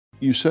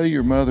You say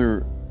your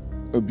mother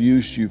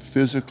abused you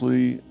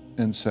physically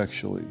and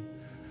sexually.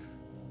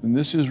 And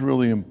this is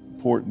really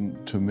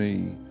important to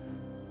me.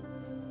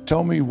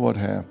 Tell me what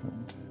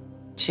happened.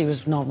 She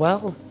was not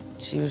well.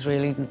 She was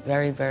really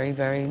very, very,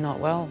 very not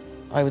well.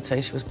 I would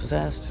say she was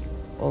possessed,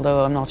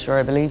 although I'm not sure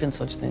I believe in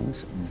such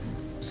things.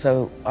 Mm-hmm.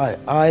 So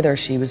either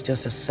she was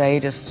just a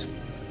sadist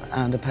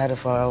and a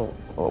pedophile,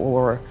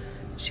 or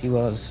she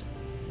was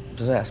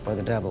possessed by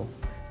the devil.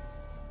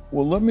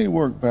 Well, let me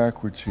work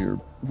backwards here.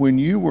 When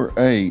you were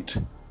 8,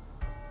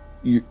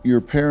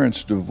 your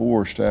parents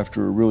divorced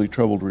after a really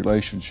troubled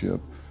relationship.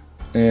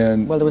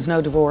 And well, there was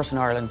no divorce in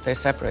Ireland, they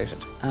separated.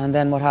 And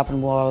then what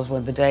happened was,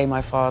 when the day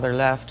my father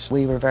left,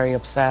 we were very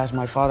upset.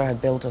 My father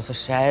had built us a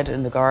shed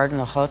in the garden,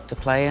 a hut to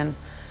play in.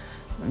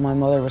 My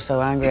mother was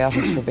so angry at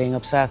us for being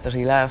upset that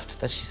he left,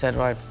 that she said,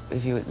 right,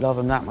 if you love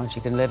him that much,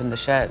 you can live in the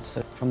shed.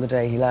 So from the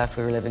day he left,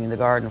 we were living in the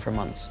garden for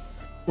months.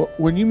 Well,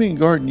 when you mean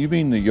garden, you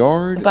mean the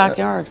yard? The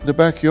backyard. The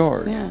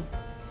backyard? Yeah.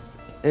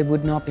 It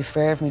would not be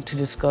fair for me to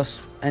discuss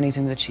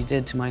anything that she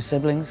did to my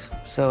siblings,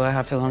 so I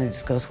have to only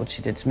discuss what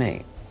she did to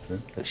me.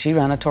 Okay. She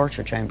ran a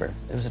torture chamber.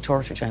 It was a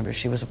torture chamber.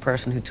 She was a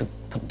person who took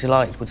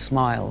delight, would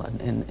smile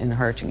in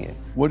hurting you.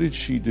 What did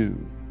she do?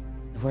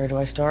 Where do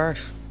I start?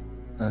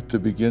 At the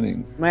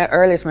beginning. My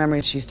earliest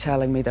memory, she's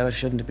telling me that I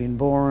shouldn't have been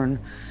born.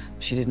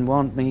 She didn't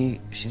want me.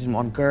 She didn't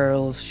want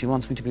girls. She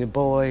wants me to be a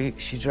boy.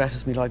 She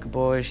dresses me like a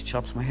boy. She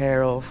chops my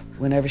hair off.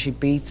 Whenever she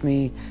beats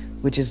me,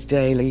 which is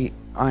daily,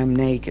 I'm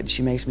naked.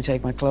 She makes me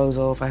take my clothes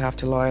off. I have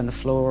to lie on the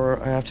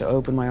floor. I have to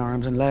open my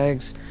arms and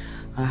legs.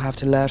 I have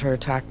to let her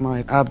attack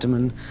my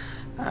abdomen.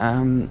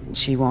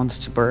 She wants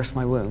to burst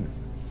my womb.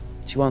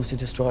 She wants to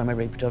destroy my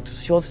reproductive.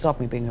 She wants to stop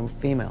me being a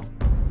female.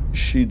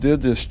 She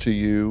did this to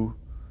you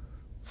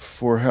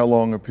for how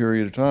long a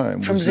period of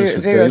time? From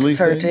 0 to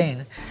 13.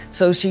 Thing?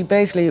 So she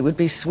basically, it would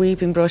be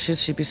sweeping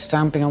brushes, she'd be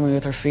stamping on me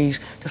with her feet.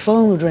 The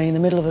phone would ring in the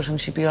middle of it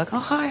and she'd be like, oh,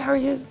 hi, how are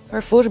you?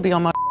 Her foot would be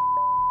on my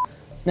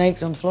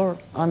naked on the floor.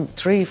 I'm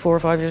 3, 4,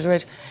 5 years of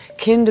age.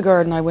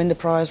 Kindergarten, I win the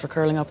prize for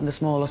curling up in the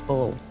smallest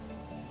ball.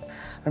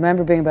 I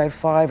remember being about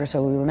 5 or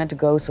so, we were meant to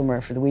go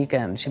somewhere for the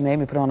weekend. She made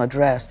me put on a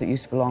dress that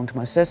used to belong to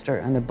my sister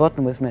and the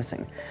button was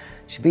missing.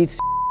 She beats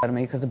the out of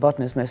me because the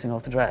button is missing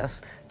off the dress,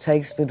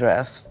 takes the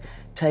dress,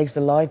 takes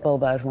the light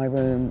bulb out of my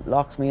room,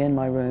 locks me in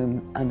my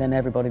room, and then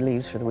everybody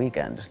leaves for the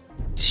weekend.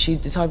 She's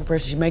the type of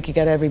person, she'd make you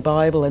get every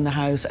Bible in the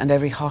house and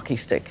every hockey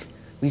stick.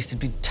 We used to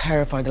be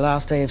terrified. The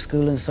last day of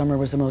school in summer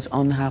was the most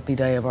unhappy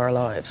day of our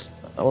lives.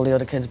 All the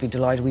other kids would be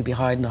delighted. We'd be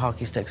hiding the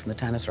hockey sticks and the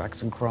tennis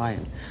racks and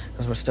crying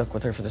because we're stuck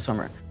with her for the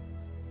summer.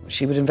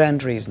 She would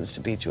invent reasons to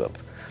beat you up.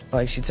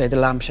 Like, she'd say the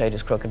lampshade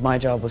is crooked. My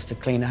job was to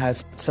clean the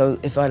house. So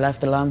if I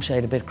left the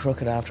lampshade a bit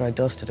crooked after I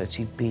dusted it,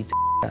 she'd beat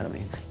the out of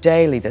me.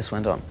 Daily this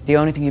went on. The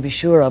only thing you'd be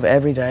sure of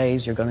every day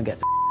is you're going to get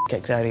the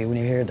kicked out of you when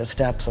you hear the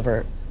steps of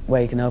her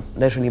waking up.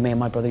 Literally, me and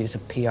my brother used to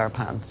pee our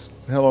pants.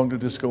 How long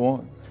did this go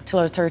on? Till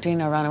I was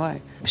 13, I ran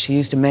away. She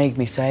used to make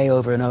me say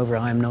over and over,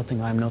 I'm nothing,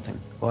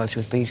 while she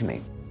was beating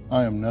me.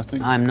 I am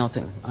nothing? I'm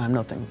nothing, I'm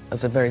nothing.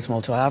 That's a very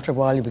small child. After a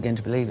while, you begin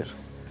to believe it.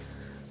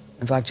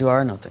 In fact, you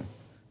are nothing.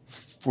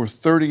 For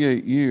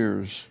 38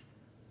 years,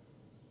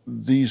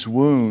 these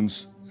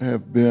wounds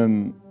have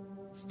been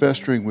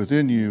festering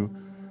within you,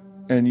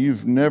 and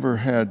you've never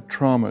had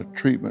trauma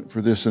treatment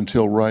for this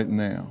until right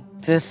now.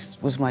 This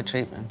was my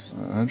treatment.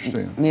 I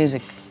understand.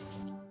 Music.